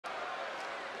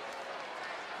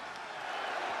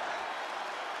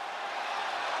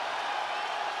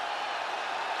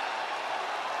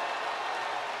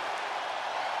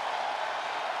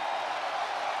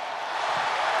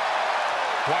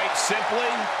Quite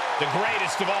simply, the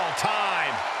greatest of all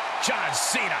time, John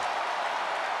Cena.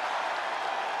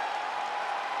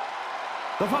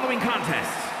 The following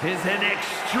contest is an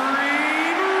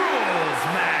Extreme Rules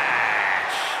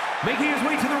match. Making his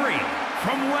way to the ring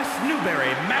from West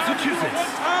Newbury,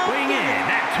 Massachusetts, weighing in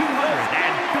at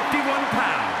 251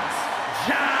 pounds,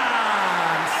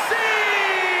 John Cena!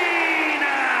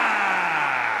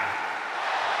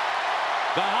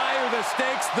 The higher the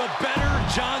stakes, the better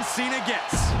John Cena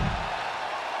gets.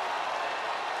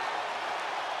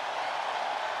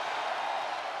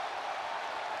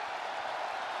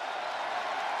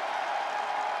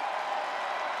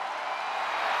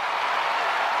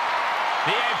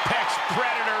 The Apex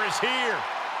Predator is here.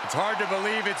 It's hard to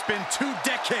believe it's been 2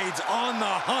 decades on the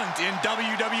hunt in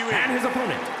WWE. And his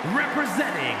opponent,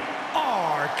 representing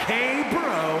RK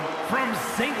Bro from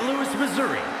St. Louis,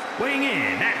 Missouri, weighing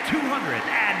in at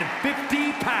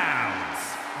 250 pounds,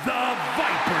 the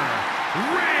Viper,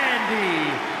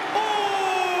 Randy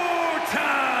Orton!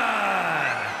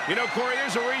 You know, Corey,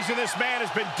 there's a reason this man has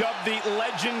been dubbed the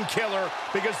Legend Killer,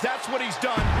 because that's what he's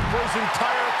done for his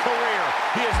entire career.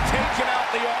 He has taken out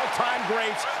the all-time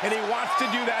greats, and he wants to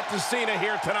do that to Cena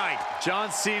here tonight. John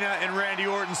Cena and Randy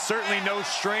Orton certainly no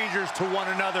strangers to one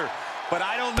another, but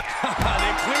I don't know.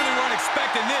 They clearly weren't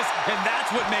expecting this, and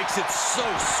that's what makes it so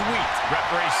sweet.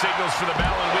 Referee signals for the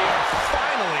bell, and we are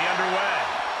finally underway.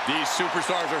 These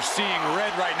superstars are seeing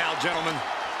red right now, gentlemen.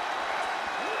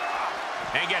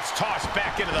 And gets tossed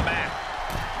back into the mat.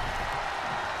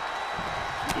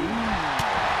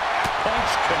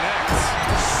 Punch connects.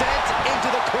 Sent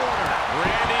into the corner.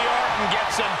 Randy Orton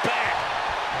gets him back.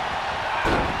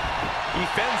 He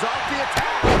fends off the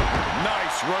attack.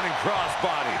 Nice running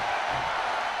crossbody.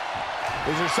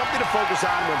 Is there something to focus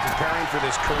on when preparing for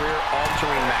this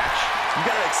career-altering match? You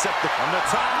gotta accept the... On the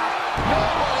top.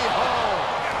 Nobody home.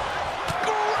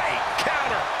 Great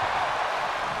counter.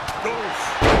 Oof.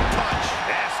 Punch.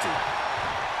 Nasty.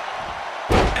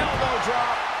 Elbow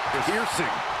drop.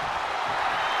 Piercing.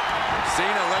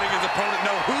 Cena letting his opponent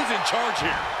know who's in charge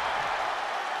here.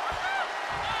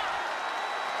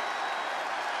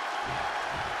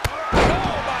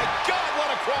 Oh my God, what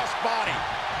a crossbody.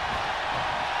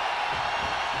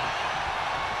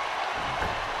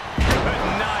 Good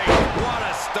night. What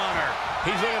a stunner.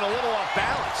 He's looking a little off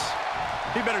balance.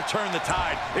 He better turn the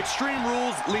tide. Extreme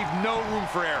Rules leave no room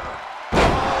for error. Oh,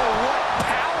 what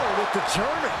power with the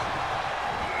German.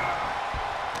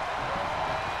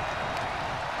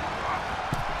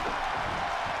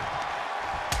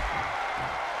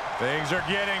 Things are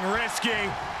getting risky.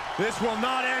 This will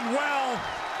not end well.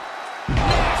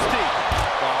 Nasty.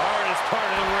 The hardest part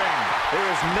of the ring. There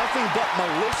is nothing but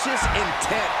malicious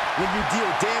intent when you deal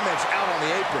damage out on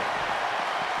the apron.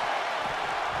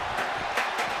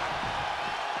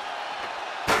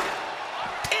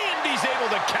 And he's able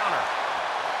to counter.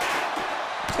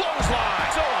 Clothesline.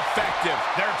 So effective.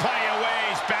 There are plenty of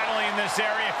ways battling in this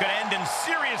area could end in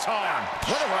serious harm.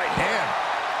 What a right hand.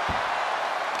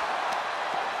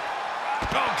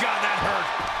 Oh, God, that hurt.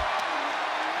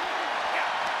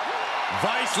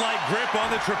 Vice-like grip on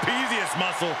the trapezius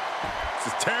muscle.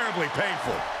 This is terribly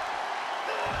painful.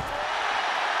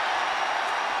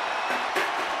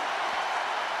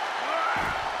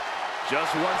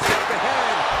 Just one step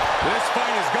ahead. This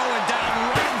fight is going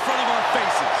down right in front of our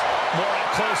faces. More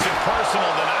up close and personal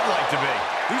than I'd like to be.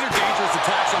 These are dangerous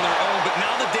attacks on their own, but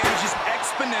now the damage is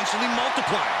exponentially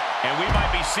multiplying. And we might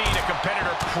be seeing a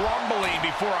competitor crumbling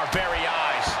before our very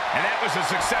eyes. And that was a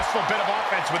successful bit of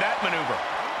offense with that maneuver.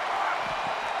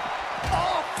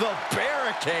 Off the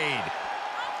barricade.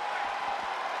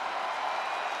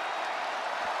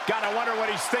 God, I wonder what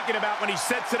he's thinking about when he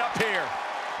sets it up here.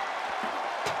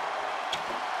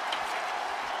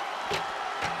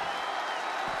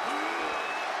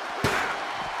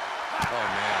 Oh,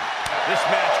 man. This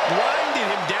match grinded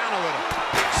him down a little.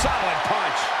 Solid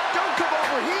punch. Don't come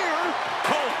over here.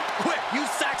 Cole, quick, use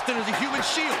Saxton as a human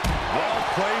shield.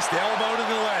 Well-placed elbow to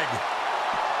the leg.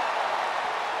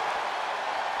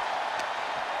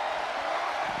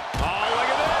 Oh, look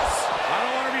at this. I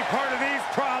don't want to be part of these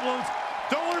problems.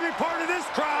 Don't want to be part of this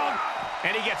crowd.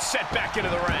 And he gets set back into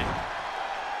the ring.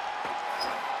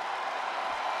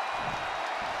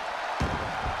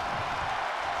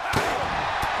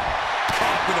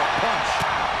 Off with a punch.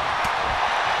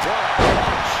 What a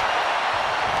punch.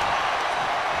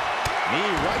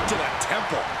 Knee right to the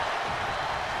temple.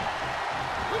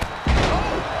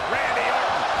 Oh, Randy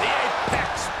Orton, the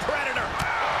Apex Predator.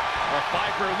 A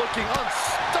Viper looking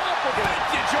unstoppable.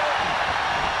 Vintage Orton.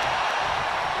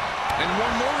 And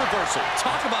one more reversal.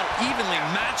 Talk about evenly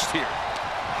matched here.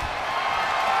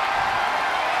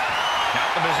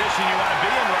 Count the the position you want to be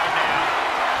in right now.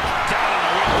 Down in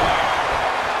the wheel.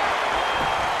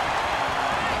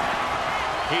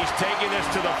 He's taking this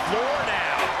to the floor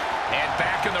now. And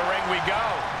back in the ring we go.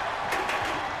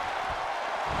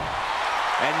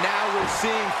 And now we're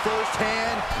seeing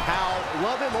firsthand how,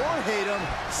 love him or hate him,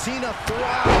 Cena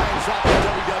thrives off the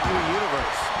WWE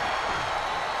Universe.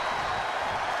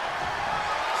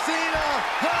 Cena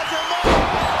has him up!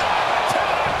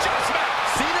 Adjustment!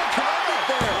 Cena connected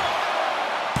there.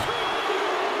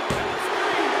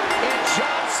 And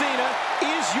John Cena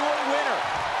is your winner.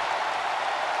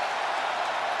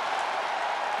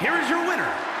 Here is your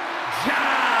winner,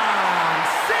 John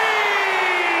Cena!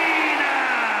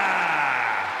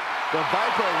 The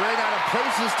Viper ran out of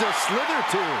places to slither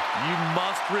to. You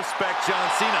must respect John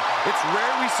Cena. It's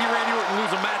rare we see Randy Orton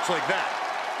lose a match like that.